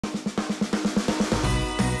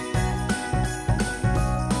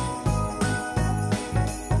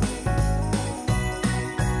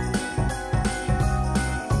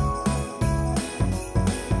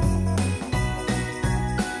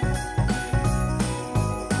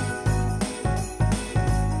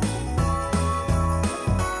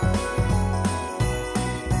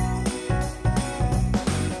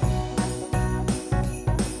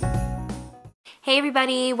Hey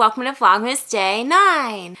everybody, welcome to Vlogmas Day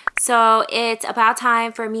 9. So it's about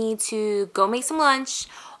time for me to go make some lunch.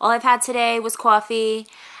 All I've had today was coffee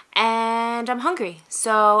and I'm hungry.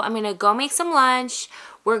 So I'm gonna go make some lunch.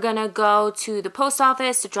 We're gonna go to the post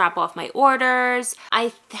office to drop off my orders.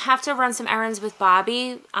 I have to run some errands with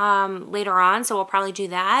Bobby later on, so we'll probably do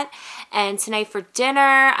that. And tonight for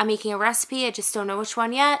dinner, I'm making a recipe. I just don't know which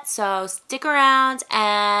one yet, so stick around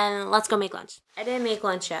and let's go make lunch. I didn't make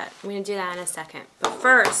lunch yet. I'm gonna do that in a second. But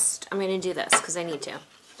first, I'm gonna do this because I need to.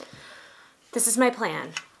 This is my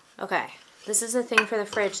plan. Okay, this is a thing for the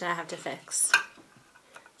fridge that I have to fix.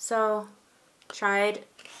 So, tried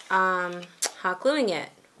hot gluing it,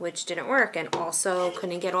 which didn't work, and also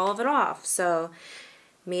couldn't get all of it off, so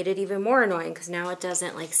made it even more annoying because now it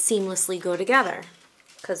doesn't like seamlessly go together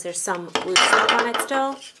because there's some glue stuck on it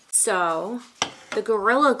still. So the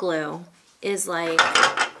Gorilla Glue is like,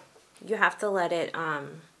 you have to let it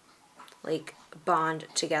like bond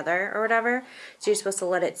together or whatever, so you're supposed to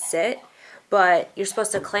let it sit, but you're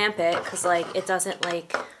supposed to clamp it because like it doesn't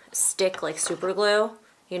like stick like super glue,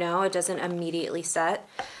 you know, it doesn't immediately set.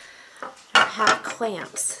 I have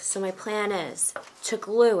clamps, so my plan is to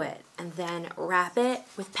glue it and then wrap it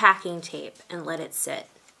with packing tape and let it sit.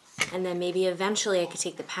 And then maybe eventually I could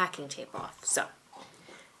take the packing tape off. So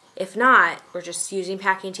if not, we're just using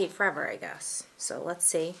packing tape forever, I guess. So let's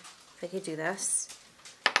see if I could do this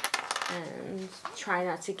and try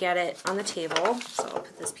not to get it on the table. So I'll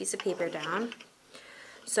put this piece of paper down.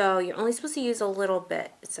 So you're only supposed to use a little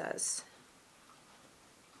bit, it says.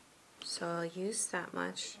 So I'll use that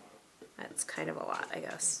much. That's kind of a lot, I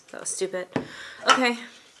guess. That was stupid. Okay.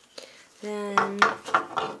 Then,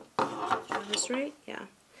 is this right? Yeah.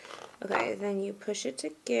 Okay, then you push it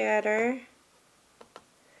together.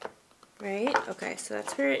 Right? Okay, so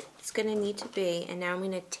that's where it's going to need to be. And now I'm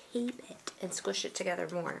going to tape it and squish it together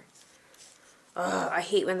more. Oh, I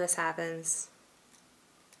hate when this happens.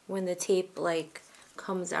 When the tape, like,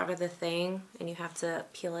 comes out of the thing and you have to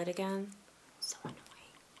peel it again. So annoying.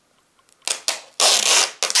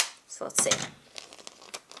 So let's see.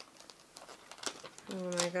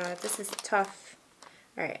 Oh my god, this is tough.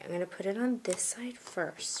 Alright, I'm going to put it on this side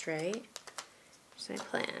first, right? Here's my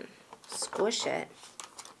plan. Squish it.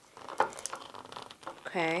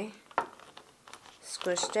 Okay.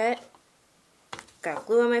 Squished it. Got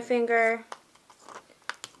glue on my finger.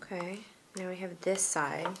 Okay. Now we have this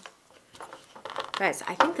side. Guys,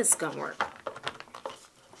 I think this is going to work.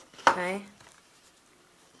 Okay.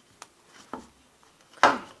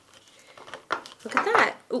 Look at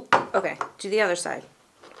that. Ooh, okay, do the other side.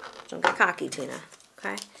 Don't get cocky, Tina.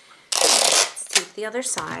 Okay? Let's tape the other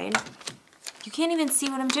side. You can't even see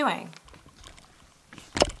what I'm doing.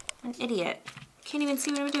 I'm an idiot. Can't even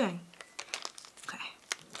see what I'm doing. Okay.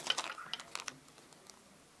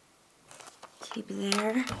 Tape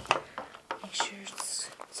there. Make sure it's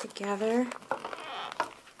together.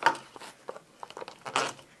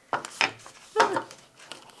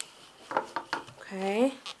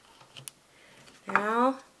 Okay.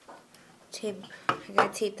 Now, tape, I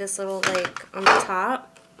gotta tape this little like on the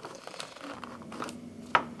top.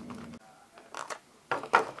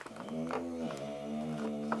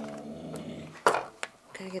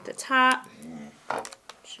 Gotta get the top,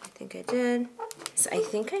 which I think I did. So I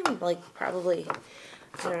think I'm like probably,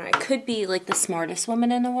 I don't know, I could be like the smartest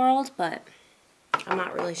woman in the world, but I'm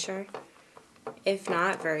not really sure. If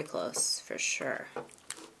not, very close for sure.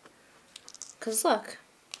 Cause look.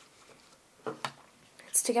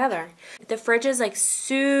 It's together. The fridge is like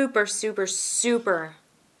super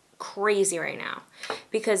crazy right now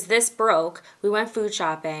because this broke. We went food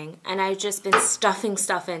shopping and I've just been stuffing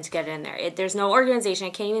stuff in to get it in there. There's no organization. I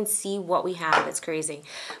can't even see what we have. It's crazy.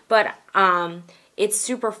 But it's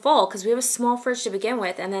super full because we have a small fridge to begin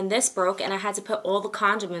with, and then this broke and I had to put all the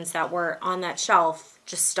condiments that were on that shelf,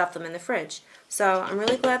 just stuff them in the fridge. So I'm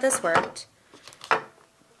really glad this worked.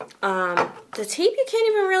 The tape you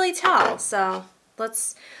can't even really tell, so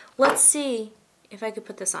let's see if I could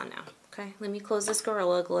put this on now. Okay, let me close this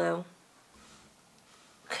Gorilla Glue.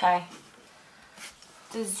 Okay.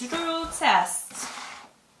 The drill test.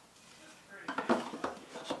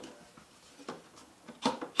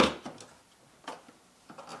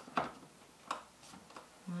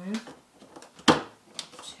 One,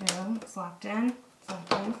 two, it's locked in. It's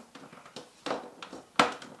locked in.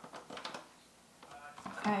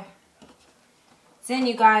 Okay. It's in,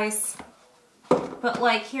 you guys. But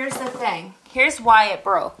like, here's the thing. Here's why it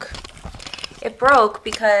broke. It broke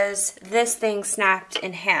because this thing snapped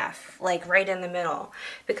in half, like right in the middle,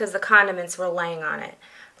 because the condiments were laying on it.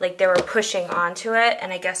 Like they were pushing onto it,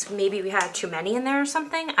 and I guess maybe we had too many in there or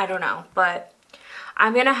something. I don't know, but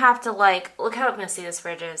I'm gonna have to like, look how messy this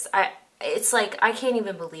fridge is. It's like, I can't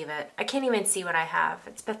even believe it. I can't even see what I have.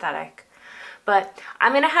 It's pathetic. But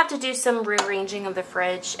I'm gonna have to do some rearranging of the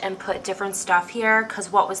fridge and put different stuff here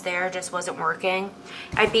because what was there just wasn't working.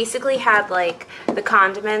 I basically had like the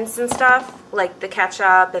condiments and stuff, like the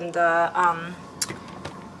ketchup and the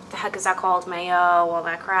heck is that called? Mayo, all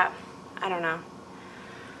that crap. I don't know.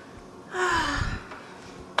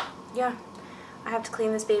 Yeah, I have to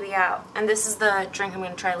clean this baby out. And this is the drink I'm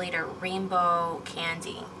gonna try later, Rainbow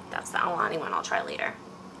Candy. That's the Alani one I'll try later.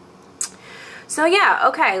 So yeah,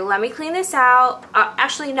 okay, let me clean this out.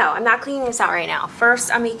 Actually, no, I'm not cleaning this out right now. First,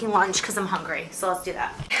 I'm making lunch because I'm hungry, so let's do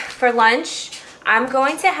that. For lunch, I'm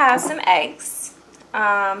going to have some eggs.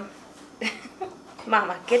 Mama,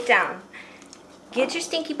 get down. Get your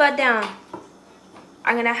stinky butt down.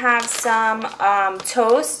 I'm gonna have some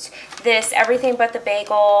toast. This Everything But the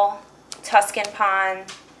Bagel Tuscan Pan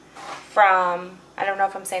from, I don't know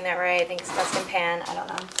if I'm saying that right, I think it's Tuscan Pan, I don't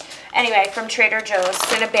know. Anyway, from Trader Joe's.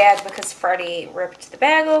 It's in a bag because Freddie ripped the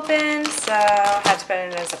bag open, so I had to put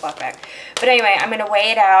it in a Ziploc bag. But anyway, I'm going to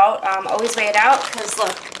weigh it out. Always weigh it out because,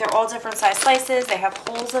 look, they're all different size slices. They have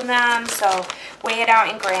holes in them, so weigh it out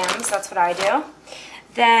in grams. That's what I do.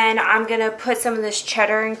 Then I'm going to put some of this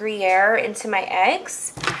cheddar and Gruyere into my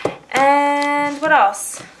eggs. And what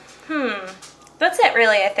else? That's it,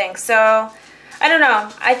 really, I think. So, I don't know.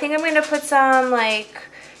 I think I'm going to put some, like,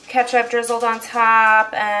 ketchup drizzled on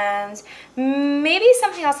top and maybe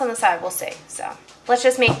something else on the side. We'll see. So let's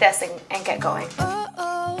just make this and get going.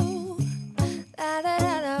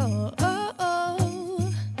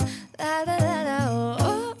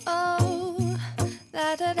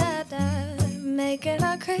 Making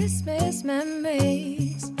our Christmas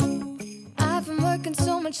memories. I've been working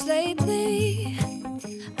so much lately,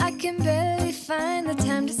 I can barely find the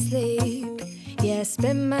time to sleep. Yeah, I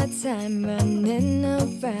spend my time running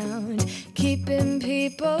around, keeping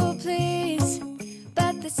people pleased.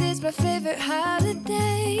 But this is my favorite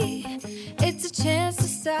holiday. It's a chance to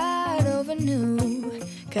start over new.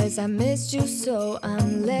 Cause I missed you, so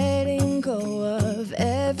I'm letting go of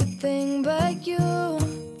everything but you.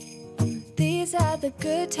 These are the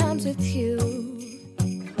good times with you.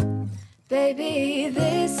 Baby,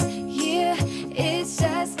 this year it's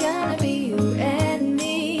just gonna be you and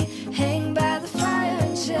me. Hang by the fire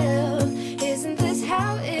and chill. Isn't this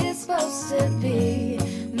how it's supposed to be?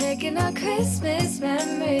 Making our Christmas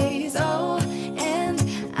memories. Oh, and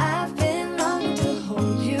I've been longing to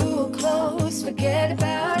hold you close. Forget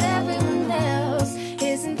about everyone else.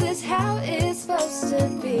 Isn't this how it's supposed to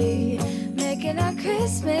be? Making our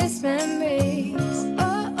Christmas memories.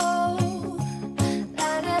 Oh, oh,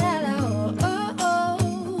 la la la la, oh,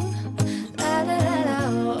 oh, la la la la,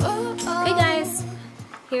 oh, oh. Hey guys,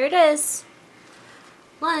 here it is,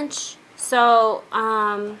 lunch. So,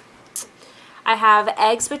 I have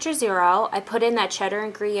eggs, which are 0. I put in that cheddar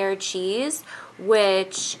and Gruyere cheese,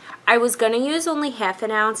 which I was going to use only ½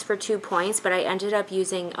 an ounce for 2 points, but I ended up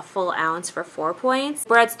using a full ounce for 4 points.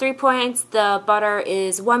 Bread's 3 points. The butter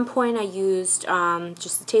is 1 point. I used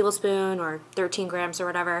just a tablespoon or 13 grams or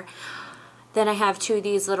whatever. Then I have 2 of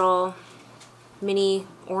these little mini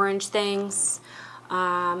orange things.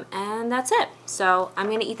 And that's it. So I'm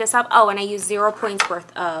going to eat this up. Oh, and I used 0 points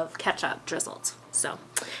worth of ketchup drizzled. So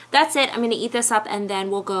that's it. I'm going to eat this up and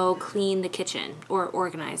then we'll go clean the kitchen or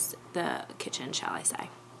organize the kitchen, shall I say.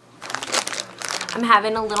 I'm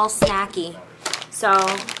having a little snacky. So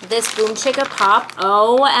this Boom Chicka Pop,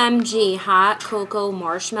 OMG, hot cocoa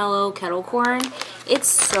marshmallow kettle corn. It's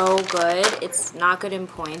so good. It's not good in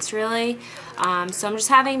points really. So I'm just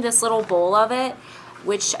having this little bowl of it,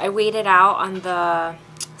 which I weighed it out on the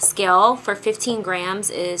scale for 15 grams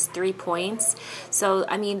is 3 points. So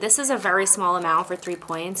I mean, this is a very small amount for 3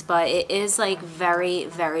 points, but it is like very,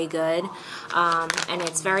 very good. And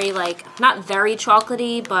it's very like, not very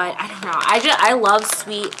chocolatey, but I don't know. I love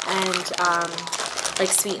sweet and like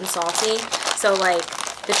sweet and salty. So like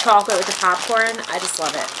the chocolate with the popcorn, I just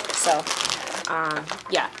love it. So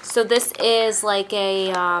yeah, so this is like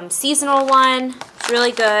a seasonal one. It's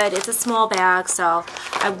really good. It's a small bag, so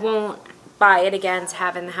I won't buy it again to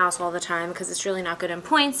have in the house all the time because it's really not good in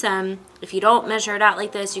points. If you don't measure it out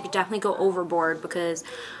like this, you could definitely go overboard because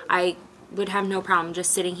I would have no problem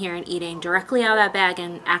just sitting here and eating directly out of that bag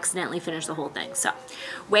and accidentally finish the whole thing. So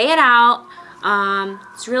weigh it out.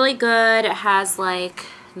 It's really good. It has like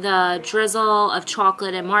the drizzle of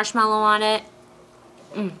chocolate and marshmallow on it.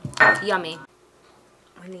 Yummy.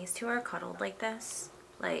 When these two are cuddled like this,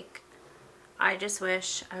 like, I just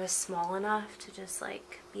wish I was small enough to just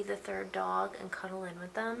like be the third dog and cuddle in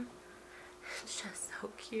with them. It's just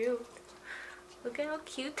so cute. Look at how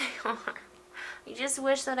cute they are. I just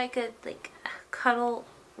wish that I could like cuddle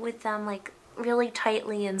with them like really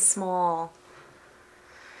tightly and small.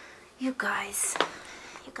 You guys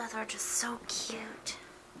are just so cute.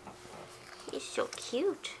 He's so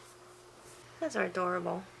cute. You guys are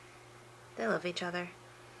adorable. They love each other.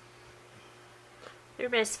 They're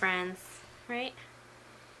best friends, right?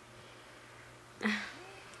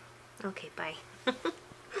 Okay, bye.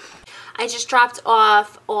 I just dropped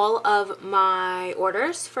off all of my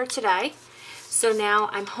orders for today. So now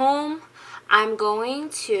I'm home. I'm going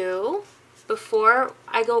to, before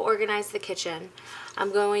I go organize the kitchen,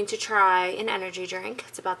 I'm going to try an energy drink.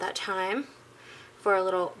 It's about that time for a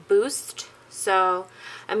little boost. So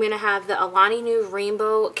I'm going to have the Alani Nu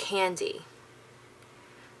Rainbow Candy.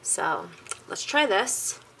 So let's try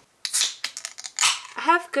this. I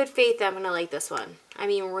have good faith that I'm going to like this one. I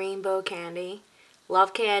mean, rainbow candy.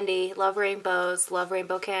 Love candy. Love rainbows. Love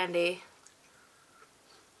rainbow candy.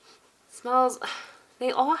 Smells, they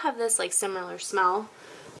all have this like similar smell.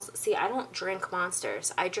 See, I don't drink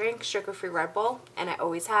Monsters. I drink sugar-free Red Bull, and I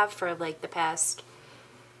always have for like the past,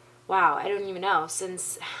 wow, I don't even know,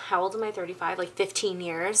 since, how old am I, 35? Like 15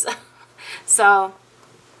 years. So,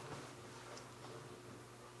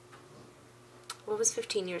 what was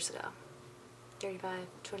 15 years ago? 35,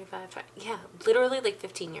 25, yeah, literally like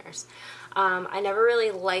 15 years. I never really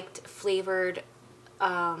liked flavored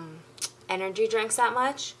energy drinks that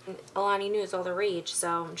much. Alani Nu is all the rage,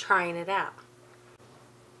 so I'm trying it out.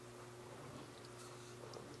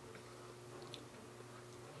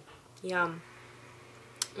 Yum.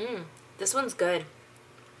 This one's good.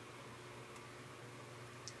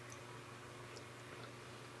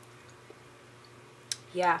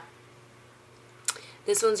 Yeah.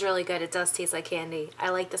 This one's really good. It does taste like candy. I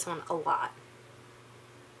like this one a lot.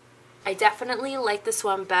 I definitely like this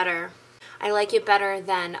one better. I like it better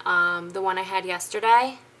than the one I had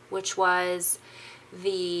yesterday, which was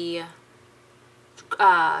the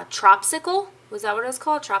Tropsicle. Was that what it was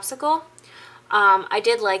called? Tropsicle? I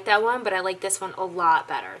did like that one, but I like this one a lot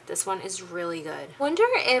better. This one is really good. Wonder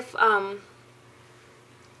if,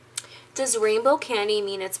 does rainbow candy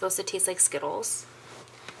mean it's supposed to taste like Skittles?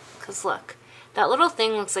 Because look, that little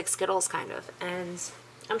thing looks like Skittles kind of, and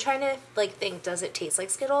I'm trying to like think, does it taste like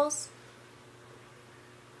Skittles?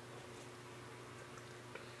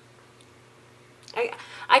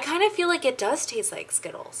 I kind of feel like it does taste like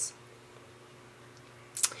Skittles.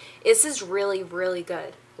 This is really, really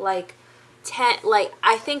good. Like,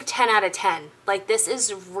 I think 10 out of 10. Like, this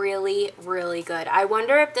is really, really good. I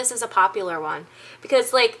wonder if this is a popular one,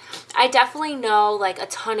 because like I definitely know like a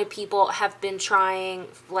ton of people have been trying.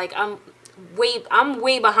 Like, I'm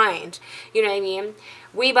way behind, you know what I mean?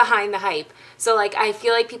 Way behind the hype. So like I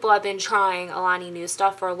feel like people have been trying Alani Nu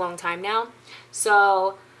stuff for a long time now.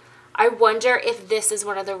 So I wonder if this is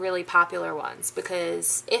one of the really popular ones,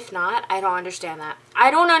 because if not, I don't understand that. I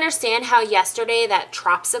don't understand how yesterday that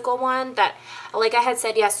Tropsicle one, that, like I had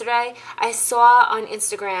said yesterday, I saw on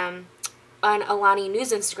Instagram, on Alani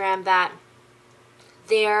Nu's Instagram, that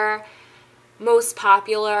their most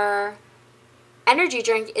popular energy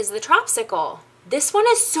drink is the Tropsicle. This one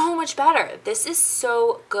is so much better. This is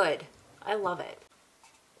so good. I love it.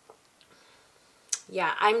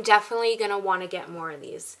 Yeah, I'm definitely going to want to get more of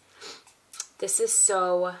these. This is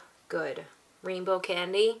so good. Rainbow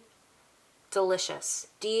candy. Delicious.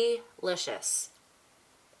 Delicious.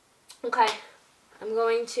 Okay. I'm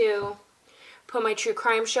going to put my true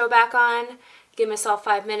crime show back on, give myself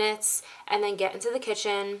 5 minutes, and then get into the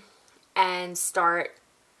kitchen and start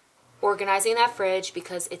organizing that fridge,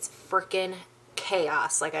 because it's freaking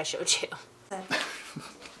chaos, like I showed you.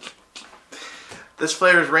 This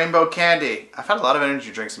flavor is rainbow candy. I've had a lot of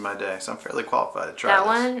energy drinks in my day, so I'm fairly qualified to try that this.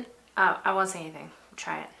 One, I won't say anything.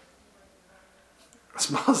 Try it. It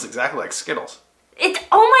smells exactly like Skittles. Oh my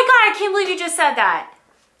god, I can't believe you just said that.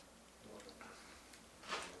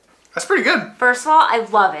 That's pretty good. First of all, I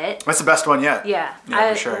love it. That's the best one yet. Yeah,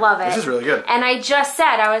 for sure. Love it. This is really good. And I just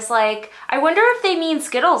said, I was like, I wonder if they mean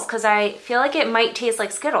Skittles, because I feel like it might taste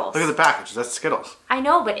like Skittles. Look at the package. That's Skittles. I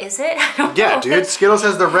know, but is it? I don't Yeah, know. dude. Skittles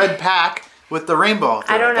has the red pack with the rainbow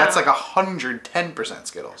through I don't it. know. That's like 110%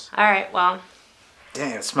 Skittles. All right, well.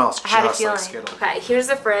 Dang, it smells I had a just feeling. like Skittles. Okay, here's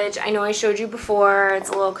the fridge. I know I showed you before. It's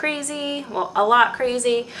a little crazy. Well, a lot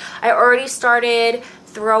crazy. I already started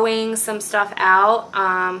throwing some stuff out.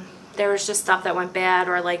 There was just stuff that went bad,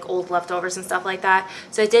 or like old leftovers and stuff like that.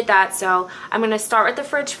 So I did that. So I'm going to start with the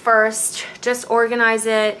fridge first. Just organize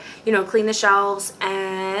it, you know, clean the shelves,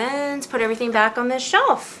 and put everything back on this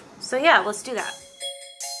shelf. So yeah, let's do that.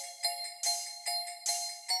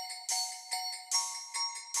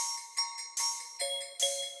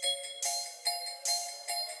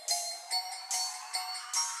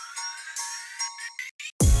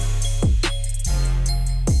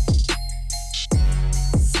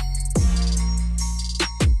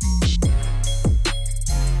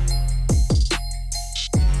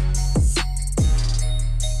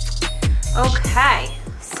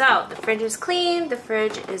 fridge is clean. The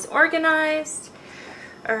fridge is organized.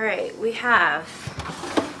 All right, we have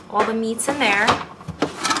all the meats in there.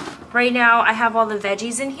 Right now, I have all the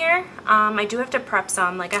veggies in here. I do have to prep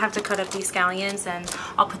some. Like, I have to cut up these scallions and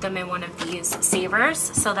I'll put them in one of these savers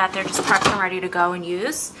so that they're just prepped and ready to go and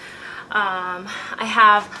use. I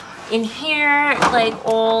have in here, like,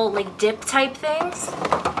 all, like, dip type things.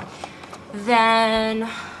 Then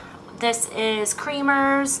this is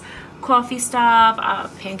creamers, coffee stuff,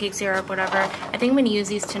 pancake syrup, whatever. I think I'm going to use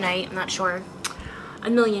these tonight. I'm not sure. A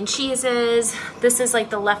million cheeses. This is like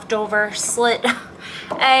the leftover slit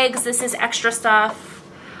eggs. This is extra stuff.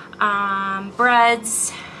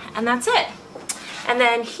 Breads. And that's it. And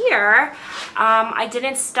then here, I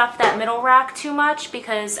didn't stuff that middle rack too much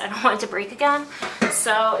because I don't want it to break again.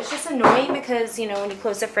 So it's just annoying because, you know, when you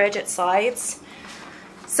close the fridge, it slides.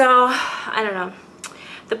 So, I don't know.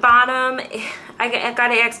 The bottom, I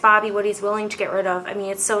gotta ask Bobby what he's willing to get rid of. I mean,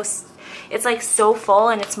 it's like so full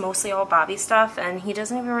and it's mostly all Bobby stuff and he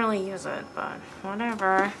doesn't even really use it, but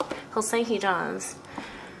whatever. He'll say he does.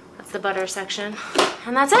 That's the butter section.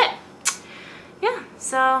 And that's it. Yeah,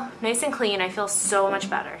 so nice and clean. I feel so much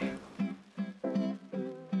better.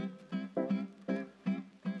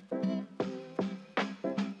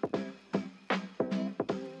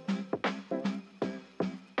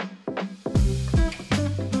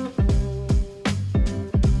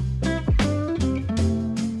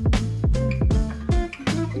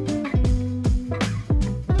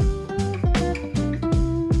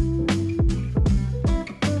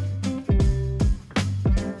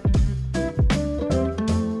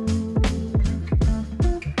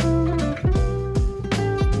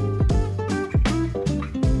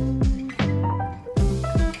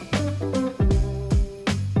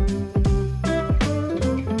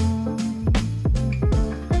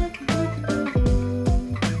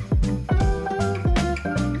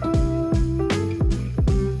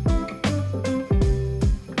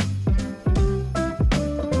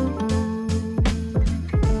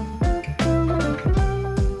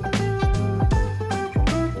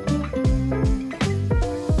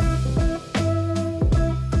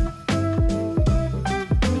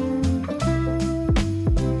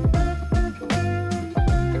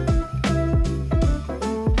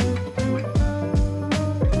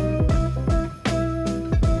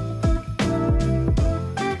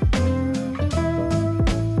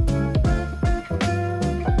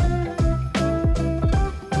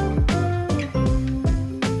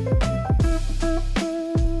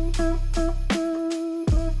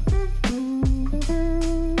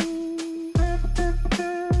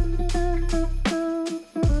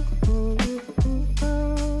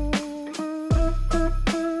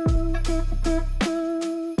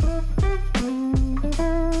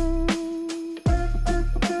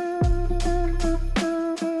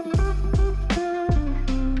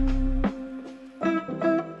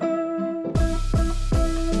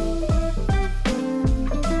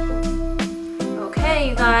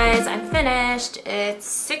 Guys, I'm finished. It's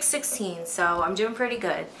 6:16, so I'm doing pretty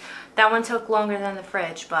good. That one took longer than the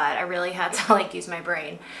fridge, but I really had to like use my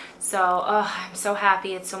brain. So I'm so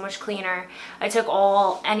happy. It's so much cleaner. I took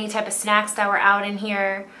any type of snacks that were out in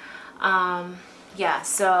here. Yeah,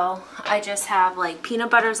 so I just have like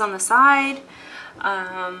peanut butters on the side,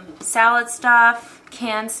 salad stuff,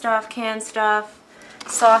 canned stuff,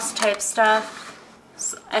 sauce type stuff,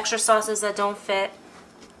 extra sauces that don't fit.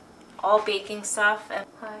 All baking stuff. And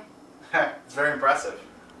hi. It's very impressive.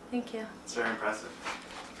 Thank you. It's very impressive.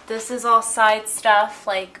 This is all side stuff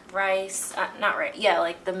like rice, not rice, yeah,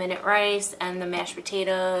 like the minute rice and the mashed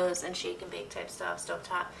potatoes and shake and bake type stuff,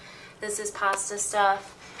 stovetop. This is pasta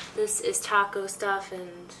stuff. This is taco stuff and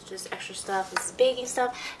just extra stuff. This is baking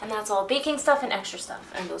stuff, and that's all baking stuff and extra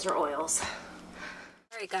stuff, and those are oils.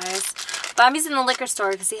 Alright guys, Bobby's in the liquor store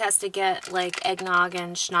because he has to get like eggnog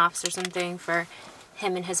and schnapps or something for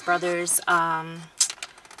him and his brother's,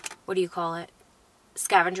 what do you call it?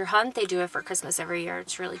 Scavenger hunt. They do it for Christmas every year.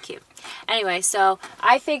 It's really cute. Anyway, so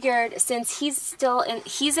I figured since he's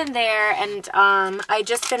in there and I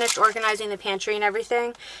just finished organizing the pantry and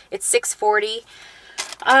everything. It's 6:40.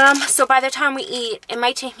 So by the time we eat, it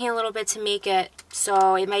might take me a little bit to make it.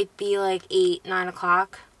 So it might be like 8, 9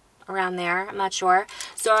 o'clock. Around there, I'm not sure.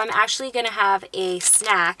 So I'm actually going to have a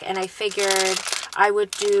snack, and I figured I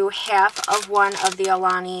would do half of one of the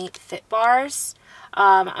Alani Fit bars.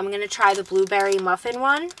 I'm going to try the blueberry muffin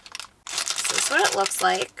one. So this is what it looks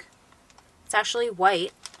like. It's actually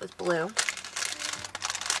white with blue.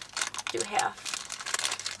 Do half.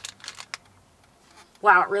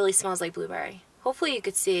 Wow, it really smells like blueberry. Hopefully you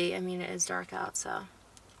could see. I mean, it is dark out, so.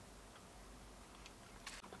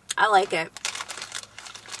 I like it.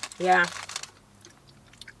 Yeah.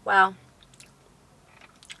 Wow.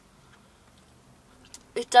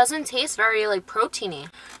 It doesn't taste very like proteiny.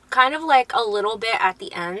 Kind of like a little bit at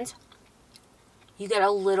the end. You get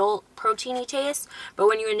a little proteiny taste, but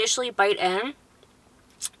when you initially bite in,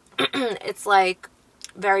 it's like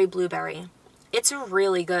very blueberry. It's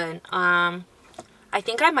really good. I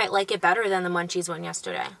think I might like it better than the Munchies one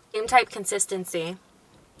yesterday. Same type consistency.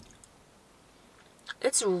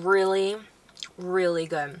 It's really, really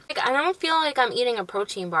good. Like, I don't feel like I'm eating a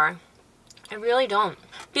protein bar. I really don't.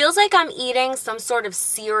 Feels like I'm eating some sort of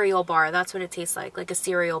cereal bar. That's what it tastes like a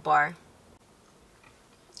cereal bar.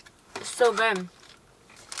 It's so good.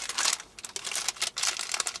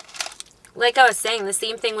 Like I was saying, the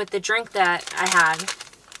same thing with the drink that I had.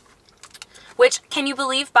 Which, can you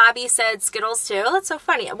believe Bobby said Skittles too? That's so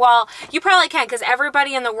funny. Well, you probably can, because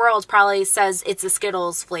everybody in the world probably says it's a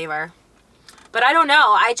Skittles flavor. But I don't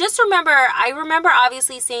know. I remember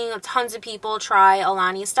obviously seeing tons of people try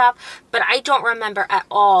Alani stuff, but I don't remember at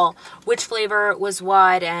all which flavor was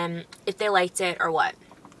what and if they liked it or what.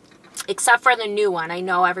 Except for the new one. I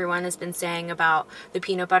know everyone has been saying about the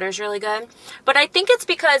peanut butter is really good. But I think it's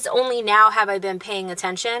because only now have I been paying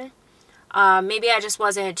attention. Maybe I just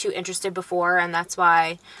wasn't too interested before, and that's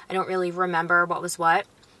why I don't really remember what was what.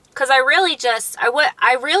 Because I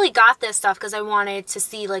really got this stuff because I wanted to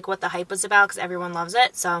see like what the hype was about because everyone loves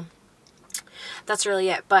it. So that's really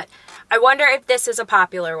it. But I wonder if this is a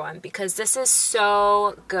popular one because this is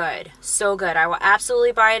so good. So good. I will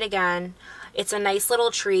absolutely buy it again. It's a nice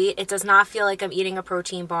little treat. It does not feel like I'm eating a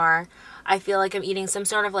protein bar. I feel like I'm eating some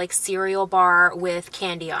sort of like cereal bar with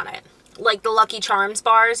candy on it. Like the Lucky Charms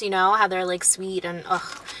bars, you know, how they're like sweet and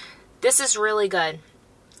ugh. This is really good.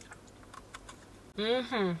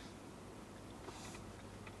 A+.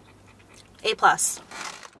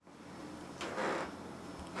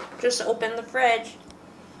 Just opened the fridge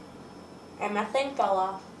and my thing fell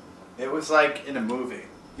off. It was like in a movie.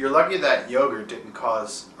 You're lucky that yogurt didn't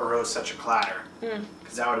cause a roast such a clatter,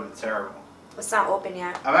 because that would have been terrible. It's not open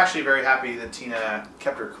yet. I'm actually very happy that Tina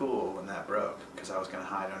kept her cool when that broke, because I was going to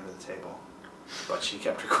hide under the table. But she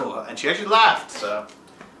kept her cool, and she actually laughed, so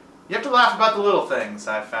you have to laugh about the little things,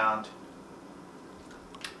 I've found.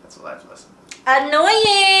 That's a life lesson.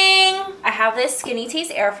 Annoying! I have this Skinny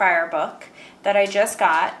Taste air fryer book that I just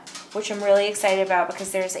got, which I'm really excited about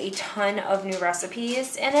because there's a ton of new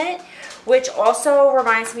recipes in it, which also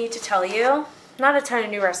reminds me to tell you, not a ton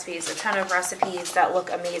of new recipes, a ton of recipes that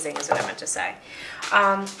look amazing is what I meant to say.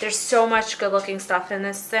 There's so much good looking stuff in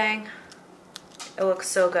this thing. It looks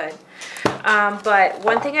so good. But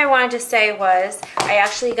one thing I wanted to say was I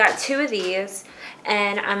actually got 2 of these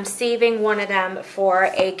and I'm saving one of them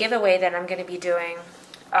for a giveaway that I'm going to be doing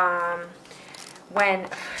when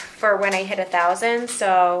I hit 1,000.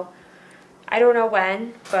 So I don't know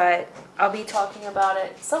when, but I'll be talking about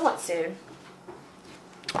it somewhat soon.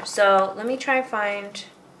 So let me try and find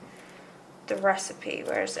the recipe.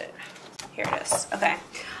 Where is it? Here it is. Okay.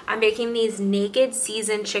 I'm making these naked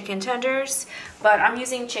seasoned chicken tenders, but I'm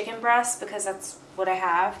using chicken breast because that's what I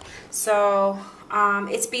have. So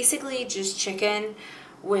it's basically just chicken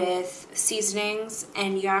with seasonings,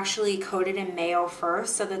 and you actually coat it in mayo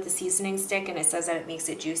first so that the seasonings stick, and it says that it makes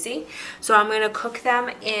it juicy. So I'm going to cook them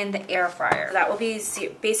in the air fryer. That will be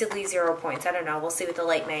basically 0 points. I don't know. We'll see with the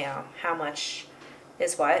light mayo how much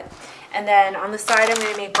is what. And then on the side I'm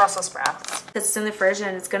going to make Brussels sprouts. It's in the fridge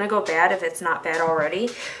and it's going to go bad if it's not bad already.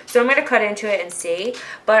 So I'm going to cut into it and see.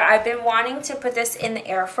 But I've been wanting to put this in the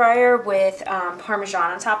air fryer with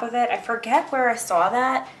Parmesan on top of it. I forget where I saw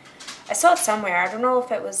that. I saw it somewhere. I don't know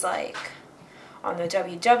if it was like on the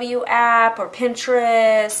WW app or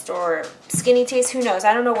Pinterest or Skinny Taste. Who knows?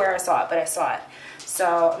 I don't know where I saw it, but I saw it.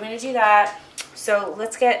 So I'm going to do that. So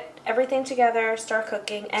let's get everything together, start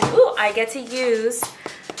cooking, and ooh, I get to use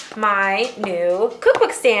my new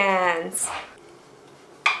cookbook stands.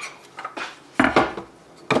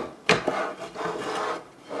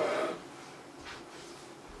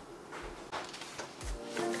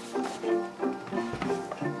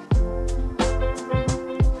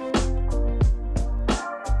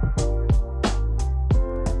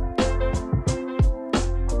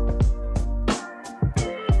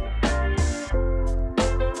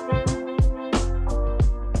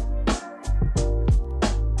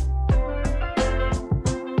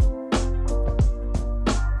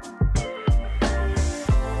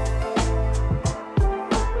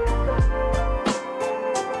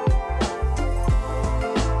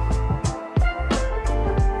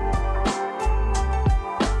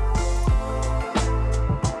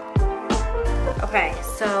 Okay,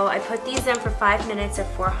 so I put these in for 5 minutes at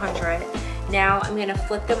 400. Now I'm gonna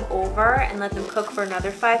flip them over and let them cook for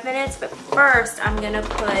another 5 minutes. But first, I'm gonna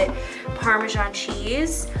put Parmesan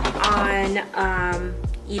cheese on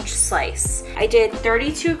each slice. I did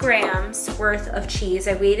 32 grams worth of cheese.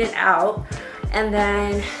 I weighed it out. And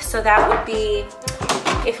then, so that would be,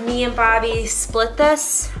 if me and Bobby split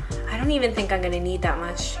this, I don't even think I'm gonna need that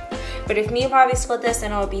much. But if me and Bobby split this,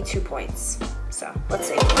 then it'll be 2 points. So, let's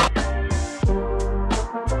see.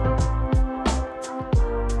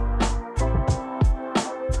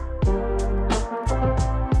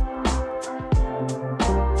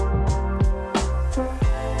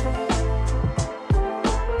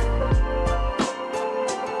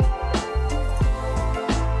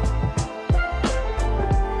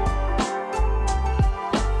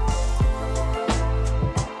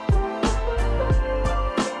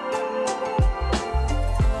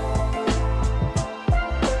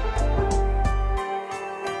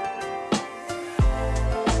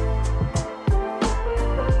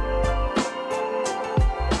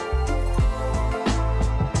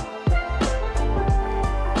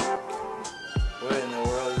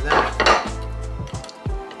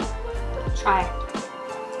 Try.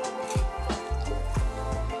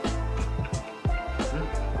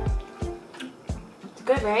 It's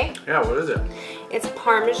good, right? Yeah, what is it? It's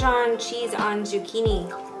Parmesan cheese on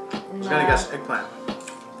zucchini. I was gonna guess eggplant.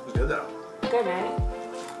 It's good though. Good, right?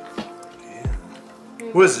 Yeah.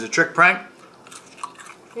 What is it, a trick prank?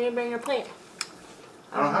 You didn't bring your plate.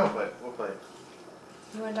 I don't have a plate. What plate?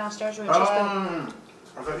 You went downstairs with your spoon.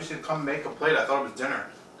 I thought you said come make a plate. I thought it was dinner.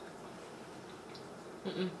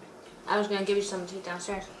 I was gonna give you some to eat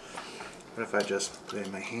downstairs. What if I just put it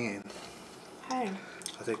in my hand? Hey.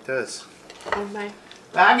 I'll take this. Bye.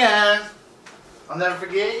 Bye guys. I'll never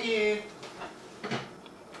forget you.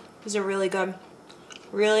 These are really good.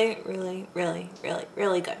 Really, really, really, really,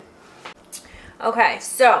 really good. Okay,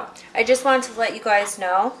 so I just wanted to let you guys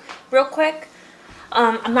know real quick.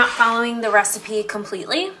 I'm not following the recipe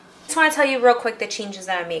completely. Just want to tell you real quick the changes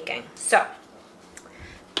that I'm making. So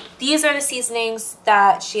these are the seasonings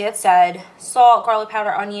that she had said: salt, garlic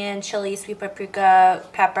powder, onion, chili, sweet paprika,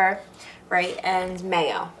 pepper, right, and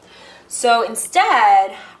mayo. So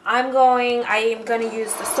instead, I am going to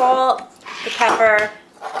use the salt, the pepper,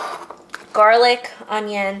 garlic,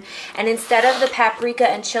 onion, and instead of the paprika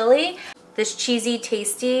and chili, this cheesy,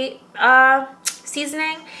 tasty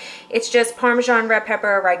seasoning, it's just Parmesan, red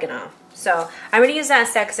pepper, oregano. So I'm going to use that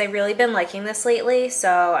instead because I've really been liking this lately.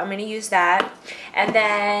 So I'm going to use that. And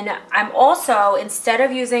then I'm also, instead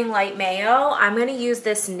of using light mayo, I'm going to use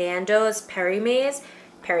this Nando's Peri-Mays.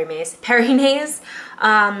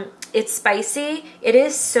 It's spicy. It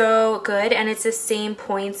is so good, and it's the same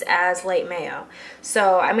points as light mayo.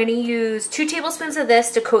 So I'm going to use 2 tablespoons of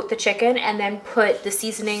this to coat the chicken, and then put the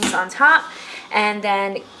seasonings on top, and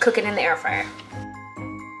then cook it in the air fryer.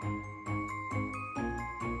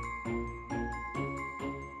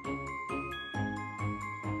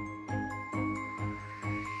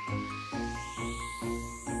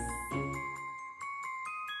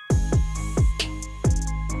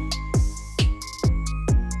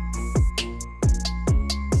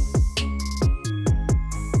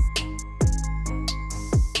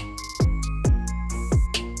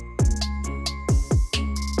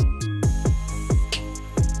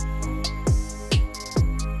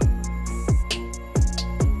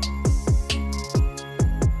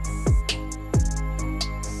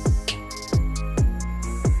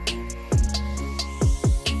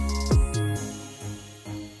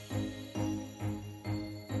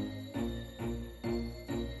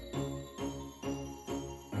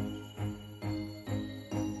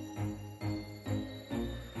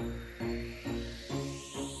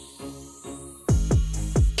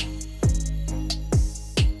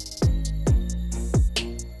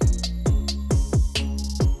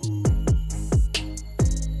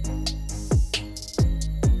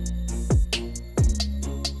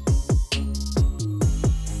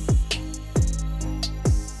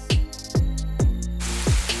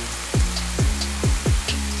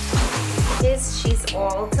 She's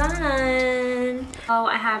all done. Oh,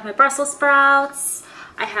 I have my Brussels sprouts,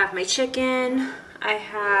 I have my chicken, I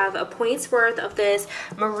have a point's worth of this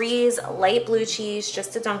Marie's light blue cheese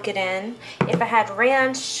just to dunk it in. If I had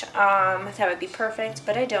ranch, that would be perfect,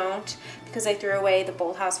 but I don't because I threw away the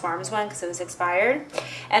Bold House Farms one because it was expired.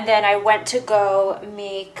 And then I went to go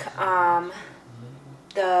make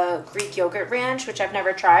the Greek yogurt ranch, which I've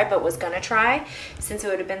never tried but was gonna try since it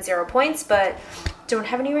would have been 0 points, but don't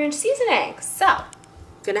have any ranch seasoning, so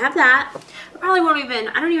gonna have that. I probably won't even,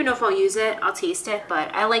 I don't even know if I'll use it. I'll taste it,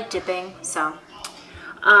 but I like dipping. So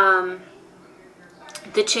the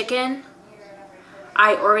chicken,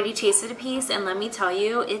 I already tasted a piece and let me tell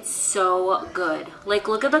you, it's so good. Like,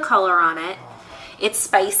 look at the color on it. It's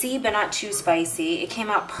spicy, but not too spicy. It came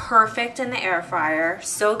out perfect in the air fryer.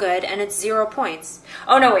 So good, and it's 0 points.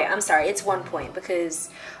 Oh no, wait, I'm sorry. It's 1 point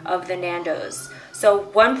because of the Nando's. So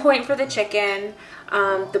 1 point for the chicken.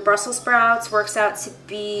 The Brussels sprouts works out to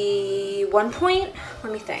be 1 point.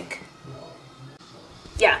 Let me think.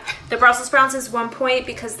 Yeah, the Brussels sprouts is 1 point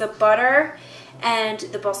because the butter and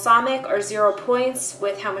the balsamic are 0 points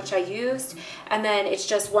with how much I used, and then it's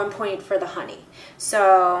just 1 point for the honey.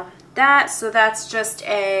 So that's just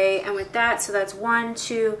and with that, so that's 1,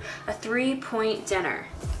 2, a 3-point dinner.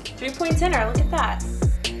 3-point dinner, look at that.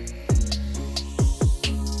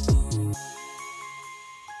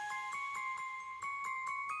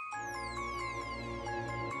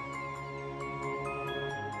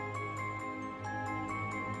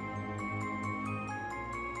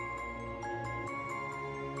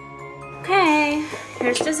 Okay,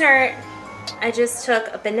 here's dessert. I just took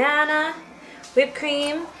a banana, whipped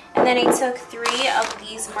cream, and then I took 3 of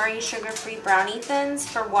these Murray sugar-free brownie thins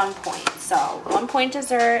for 1 point. So 1 point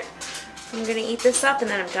dessert. I'm gonna eat this up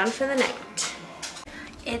and then I'm done for the night.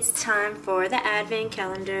 It's time for the advent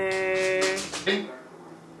calendar.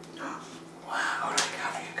 Wow, what do I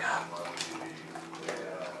got for you, Cup?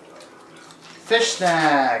 Fish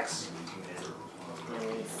snacks.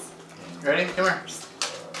 Nice. Ready? Come here.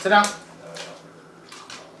 Sit down.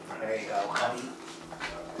 There you go, honey.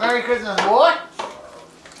 Merry Christmas, boy.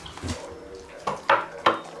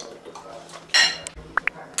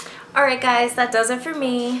 Alright guys, that does it for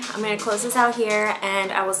me. I'm going to close this out here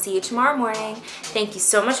and I will see you tomorrow morning. Thank you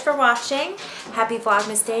so much for watching. Happy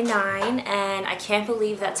Vlogmas Day 9, and I can't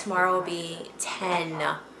believe that tomorrow will be 10.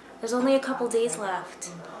 There's only a couple days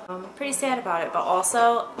left. I'm pretty sad about it, but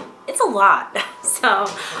also it's a lot. So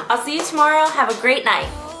I'll see you tomorrow. Have a great night.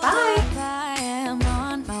 Bye.